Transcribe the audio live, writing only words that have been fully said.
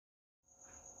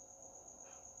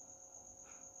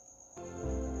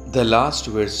The last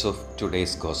verse of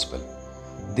today's Gospel.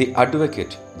 The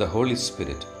Advocate, the Holy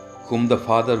Spirit, whom the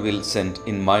Father will send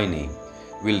in my name,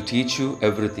 will teach you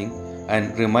everything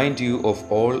and remind you of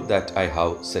all that I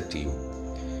have said to you.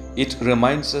 It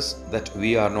reminds us that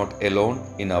we are not alone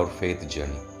in our faith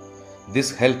journey.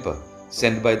 This Helper,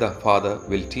 sent by the Father,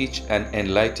 will teach and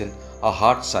enlighten our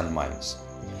hearts and minds.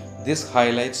 This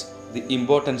highlights the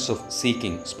importance of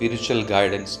seeking spiritual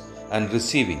guidance and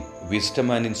receiving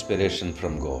wisdom and inspiration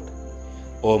from God.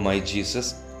 O my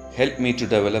Jesus, help me to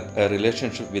develop a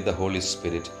relationship with the Holy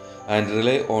Spirit and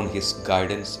rely on His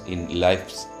guidance in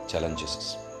life's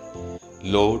challenges.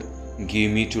 Lord,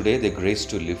 give me today the grace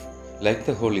to live like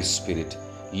the Holy Spirit,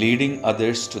 leading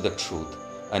others to the truth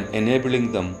and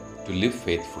enabling them to live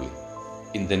faithfully.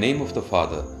 In the name of the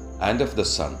Father, and of the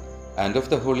Son, and of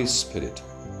the Holy Spirit.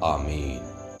 Amen.